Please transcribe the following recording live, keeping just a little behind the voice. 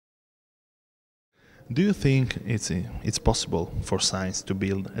Do you think it's possible for science to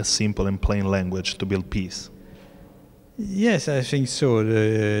build a simple and plain language to build peace? Yes, I think so.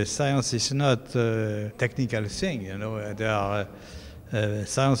 The science is not a technical thing, you know. There are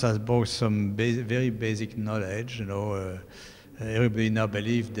science has both some very basic knowledge, you know. Everybody now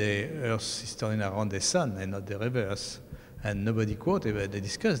believes the Earth is turning around the sun and not the reverse, and nobody quoted it. They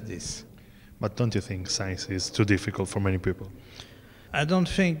discussed this. But don't you think science is too difficult for many people? I don't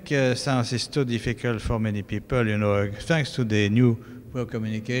think science is too difficult for many people. You know, thanks to the new way of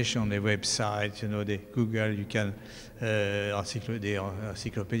communication, the website, you know, the Google, you can the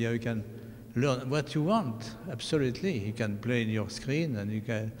encyclopedia, you can learn what you want. Absolutely, you can play in your screen, and you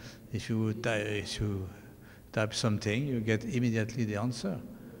can, if you type something, you get immediately the answer.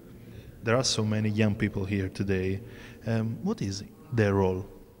 There are so many young people here today. What is their role?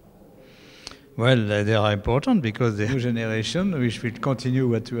 Well, they are important because the new generation, which will continue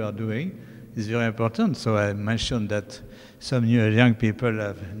what we are doing, is very important. So I mentioned that some young people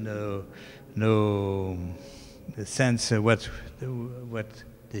have no sense of what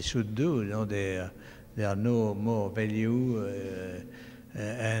they should do. You know, they are no more value,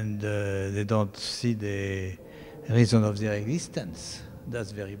 and they don't see the reason of their existence.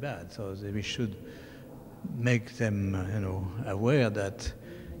 That's very bad. So we should make them, you know, aware that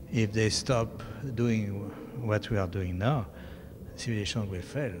if they stop doing what we are doing now, civilization will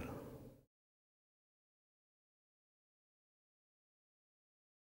fail.